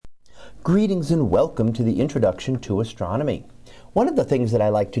Greetings and welcome to the Introduction to Astronomy. One of the things that I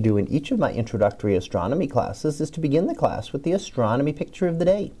like to do in each of my introductory astronomy classes is to begin the class with the astronomy picture of the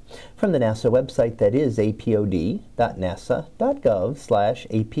day from the NASA website, that is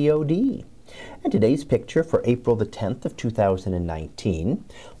apod.nasa.gov/apod. And today's picture for April the 10th of 2019,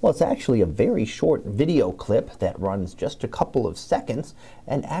 well, it's actually a very short video clip that runs just a couple of seconds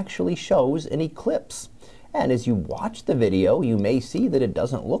and actually shows an eclipse. And as you watch the video, you may see that it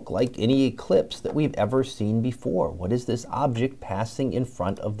doesn't look like any eclipse that we've ever seen before. What is this object passing in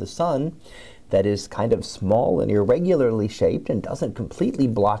front of the sun that is kind of small and irregularly shaped and doesn't completely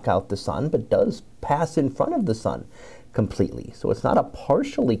block out the sun, but does pass in front of the sun completely? So it's not a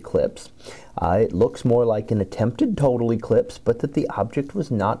partial eclipse. It looks more like an attempted total eclipse, but that the object was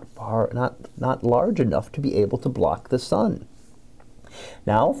not large enough to be able to block the sun.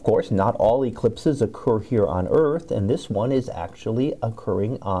 Now, of course, not all eclipses occur here on Earth, and this one is actually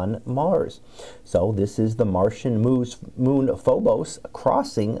occurring on Mars. So this is the Martian moon Phobos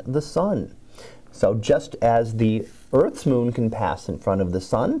crossing the sun. So just as the Earth's moon can pass in front of the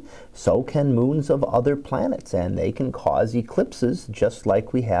sun, so can moons of other planets, and they can cause eclipses just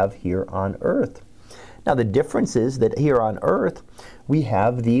like we have here on Earth. Now, the difference is that here on Earth, we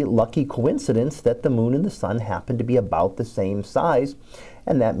have the lucky coincidence that the moon and the sun happen to be about the same size,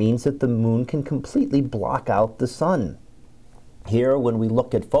 and that means that the moon can completely block out the sun. Here, when we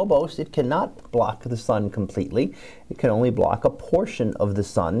look at Phobos, it cannot block the sun completely. It can only block a portion of the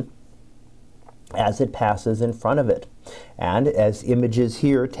sun as it passes in front of it. And as images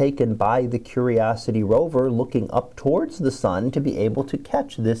here taken by the Curiosity rover looking up towards the sun to be able to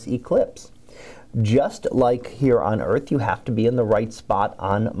catch this eclipse. Just like here on Earth, you have to be in the right spot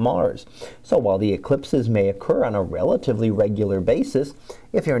on Mars. So while the eclipses may occur on a relatively regular basis,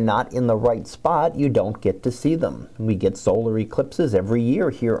 if you're not in the right spot, you don't get to see them. We get solar eclipses every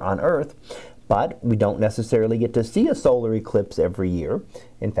year here on Earth, but we don't necessarily get to see a solar eclipse every year.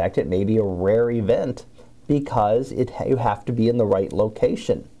 In fact, it may be a rare event because you have to be in the right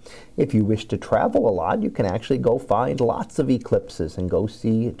location. If you wish to travel a lot, you can actually go find lots of eclipses and go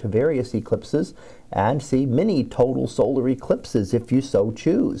see to various eclipses and see many total solar eclipses if you so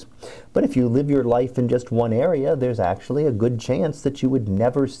choose. But if you live your life in just one area, there's actually a good chance that you would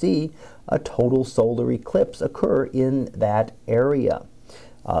never see a total solar eclipse occur in that area.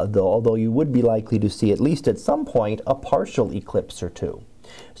 Although you would be likely to see, at least at some point, a partial eclipse or two.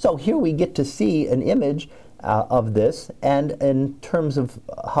 So here we get to see an image of this, and in terms of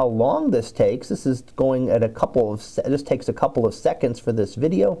how long this takes, this is going at this takes a couple of seconds for this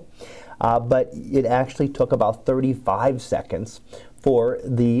video, but it actually took about 35 seconds for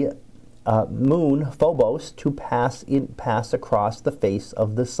the moon Phobos to pass across the face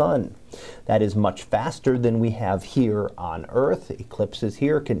of the sun. That is much faster than we have here on Earth. Eclipses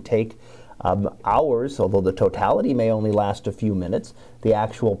here can take hours, although the totality may only last a few minutes. The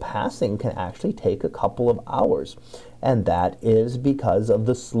actual passing can actually take a couple of hours, and that is because of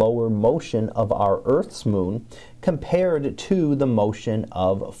the slower motion of our Earth's moon compared to the motion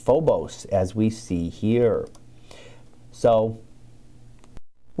of Phobos, as we see here. So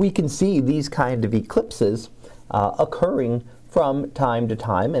we can see these kind of eclipses occurring from time to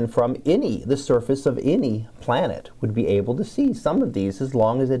time, and from the surface of any planet would be able to see some of these as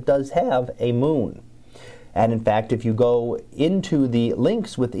long as it does have a moon. And in fact, if you go into the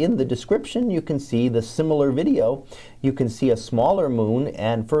links within the description, you can see the similar video. You can see a smaller moon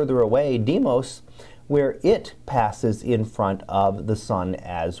and further away, Deimos, where it passes in front of the sun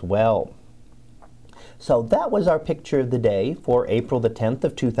as well. So that was our picture of the day for April the 10th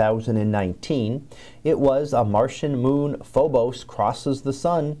of 2019. It was a Martian moon Phobos crosses the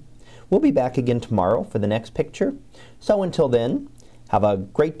sun. We'll be back again tomorrow for the next picture. So until then, have a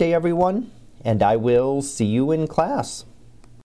great day, everyone, and I will see you in class.